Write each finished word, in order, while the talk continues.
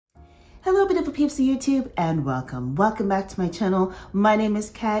Hello beautiful peeps of YouTube and welcome back to my channel. My name is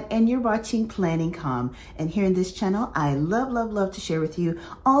Kat and you're watching Planning Calm, and here in this channel I love to share with you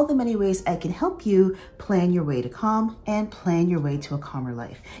all the many ways I can help you plan your way to calm and plan your way to a calmer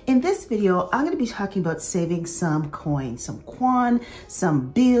life. In this video I'm going to be talking about saving some coins, some kwan,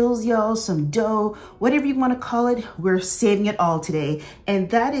 some bills, y'all, some dough, whatever you want to call it. We're saving it all today, and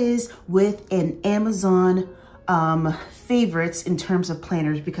that is with an Amazon favorites in terms of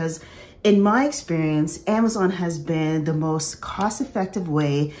planners, because in my experience, Amazon has been the most cost-effective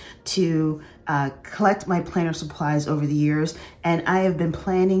way to collect my planner supplies over the years. And I have been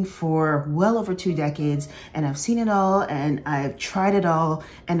planning for well over 2 decades, and I've seen it all, and I've tried it all,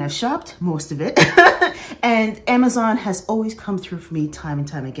 and I've shopped most of it. And Amazon has always come through for me time and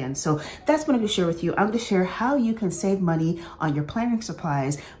time again. So that's what I'm going to share with you. I'm going to share how you can save money on your planning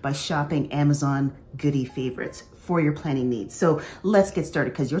supplies by shopping Amazon goodie favorites for your planning needs. So let's get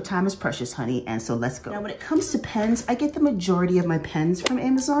started, because your time is precious, honey. And so let's go. Now, when it comes to pens, I get the majority of my pens from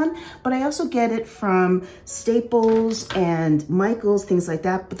Amazon, but I also get it from Staples and Michaels, things like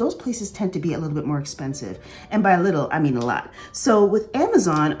that. But those places tend to be a little bit more expensive. And by a little, I mean a lot. So with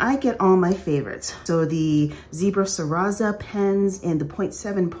Amazon, I get all my favorites. So the Zebra Sarraza pens in the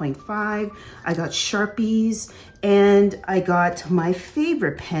 0.7, 0.5, I got Sharpies, and I got my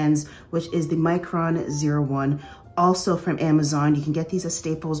favorite pens, which is the Micron 01, also from Amazon. You can get these at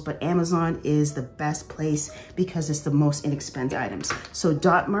Staples, but Amazon is the best place because it's the most inexpensive items. So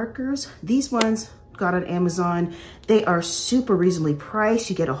dot markers, these ones got on Amazon. They are super reasonably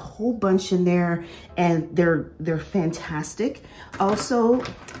priced. You get a whole bunch in there, and they're fantastic. Also,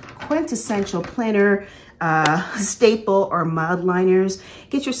 quintessential planner staple or mild liners.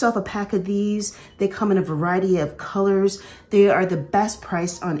 Get yourself a pack of these. They come in a variety of colors. They are the best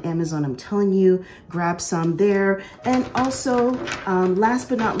priced on Amazon, I'm telling you. Grab some there. And also, last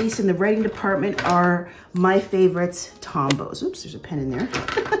but not least, in the writing department are my favorites, Tombows. Oops, there's a pen in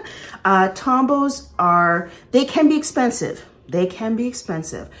there. Tombows they can be expensive. They can be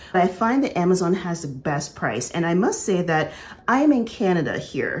expensive, but I find that Amazon has the best price. And I must say that I'm in Canada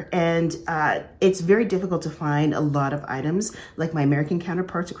here, and it's very difficult to find a lot of items like my American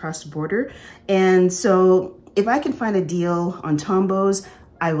counterparts across the border. And so if I can find a deal on Tombows,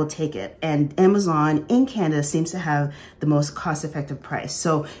 I will take it. And Amazon in Canada seems to have the most cost-effective price.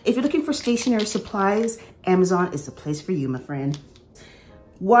 So if you're looking for stationery supplies, Amazon is the place for you, my friend.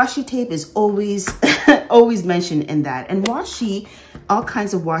 Washi tape is always always mentioned in that. And washi, all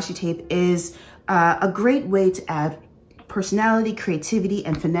kinds of washi tape, is a great way to add personality, creativity,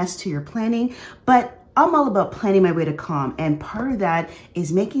 and finesse to your planning. But I'm all about planning my way to calm. And part of that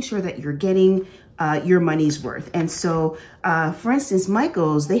is making sure that you're getting your money's worth. And so, for instance,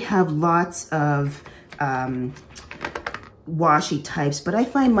 Michaels, they have lots of washi types, but I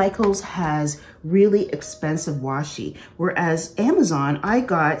find Michaels has really expensive washi, whereas Amazon, I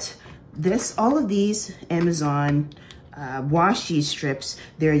got all of these Amazon washi strips.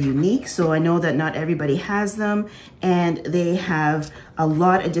 They're unique, so I know that not everybody has them, and they have a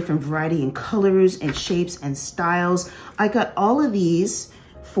lot of different variety in colors and shapes and styles. I got all of these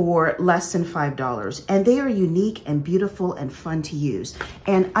for less than $5, and they are unique and beautiful and fun to use.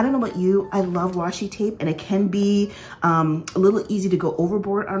 And I don't know about you, I love washi tape, and it can be a little easy to go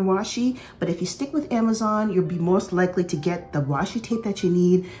overboard on washi, but if you stick with Amazon, you'll be most likely to get the washi tape that you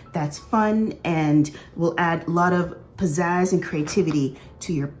need, that's fun and will add a lot of pizzazz and creativity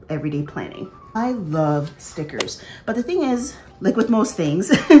to your everyday planning. I love stickers, but the thing is, like with most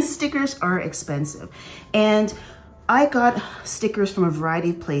things, stickers are expensive. And I got stickers from a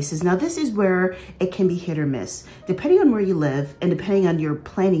variety of places. Now, this is where it can be hit or miss. Depending on where you live and depending on your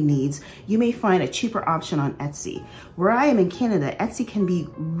planning needs, you may find a cheaper option on Etsy. Where I am in Canada, Etsy can be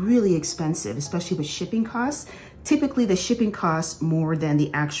really expensive, especially with shipping costs. Typically, the shipping costs more than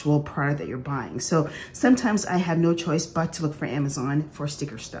the actual product that you're buying. So sometimes I have no choice but to look for Amazon for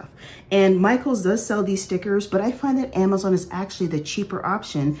sticker stuff. And Michaels does sell these stickers, but I find that Amazon is actually the cheaper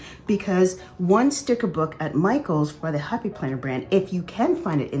option, because one sticker book at Michaels by the Happy Planner brand, if you can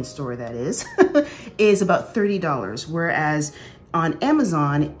find it in store, that is about $30. Whereas on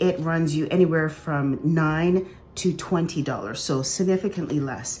Amazon, it runs you anywhere from $9 to $20, so significantly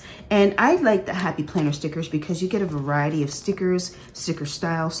less. And I like the Happy Planner stickers because you get a variety of stickers, sticker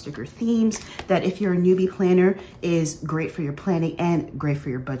style, sticker themes, that if you're a newbie planner is great for your planning and great for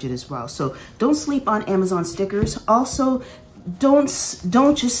your budget as well. So don't sleep on Amazon stickers. Also, don't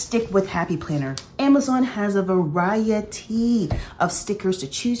just stick with Happy Planner. Amazon has a variety of stickers to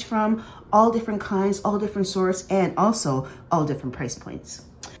choose from, all different kinds, all different sorts, and also all different price points.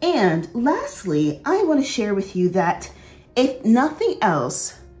 And lastly, I want to share with you that if nothing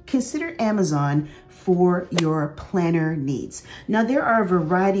else consider Amazon for your planner needs. Now, there are a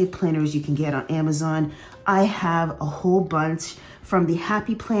variety of planners you can get on Amazon. I have a whole bunch from the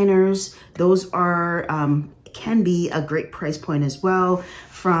Happy Planners. Those are can be a great price point as well,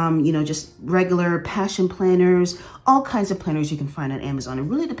 from, you know, just regular passion planners, all kinds of planners you can find on Amazon. It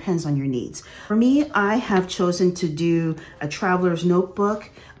really depends on your needs. For me, I have chosen to do a traveler's notebook.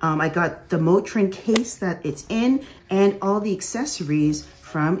 I got the Motrin case that it's in and all the accessories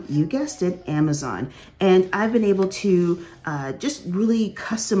from, you guessed it, Amazon. And I've been able to just really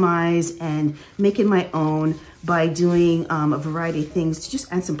customize and make it my own by doing a variety of things to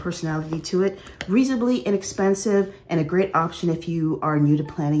just add some personality to it. Reasonably inexpensive and a great option if you are new to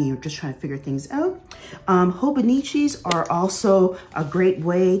planning and you're just trying to figure things out. Hobonichis are also a great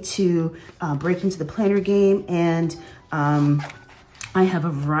way to break into the planner game, and I have a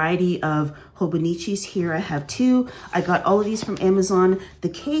variety of Hobonichis here. I have two. I got all of these from Amazon. The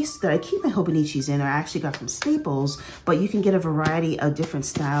case that I keep my Hobonichis in, I actually got from Staples, but you can get a variety of different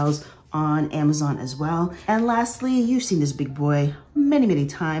styles on Amazon as well. And lastly, you've seen this big boy many, many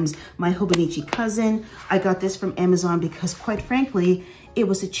times, my Hobonichi cousin. I got this from Amazon because, quite frankly, it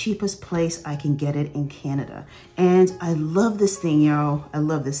was the cheapest place I can get it in Canada. And I love this thing, y'all. I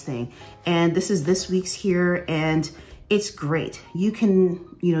love this thing. And this is this week's here, and it's great. You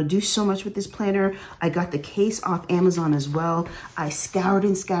can, you know, do so much with this planner. I got the case off Amazon as well. I scoured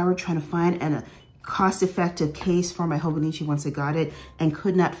and scoured trying to find a cost-effective case for my Hobonichi once I got it, and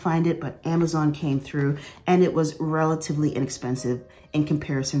could not find it, but Amazon came through, and it was relatively inexpensive in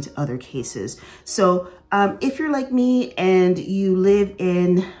comparison to other cases. So if you're like me and you live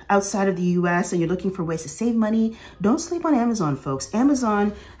outside of the US and you're looking for ways to save money, don't sleep on Amazon, folks.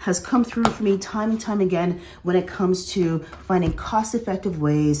 Amazon has come through for me time and time again when it comes to finding cost-effective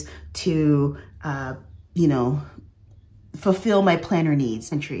ways to, you know, fulfill my planner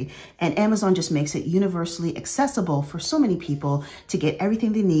needs. And Amazon just makes it universally accessible for so many people to get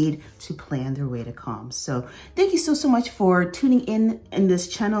everything they need to plan their way to calm. So thank you so much for tuning in this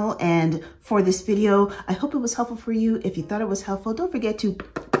channel and for this video. I hope it was helpful for you. If you thought it was helpful, don't forget to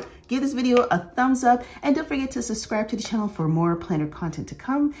give this video a thumbs up, and don't forget to subscribe to the channel for more planner content to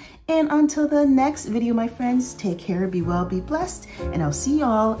come. And until the next video, my friends, take care, be well, be blessed, and I'll see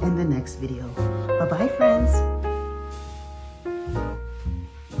y'all in the next video. Bye-bye, friends.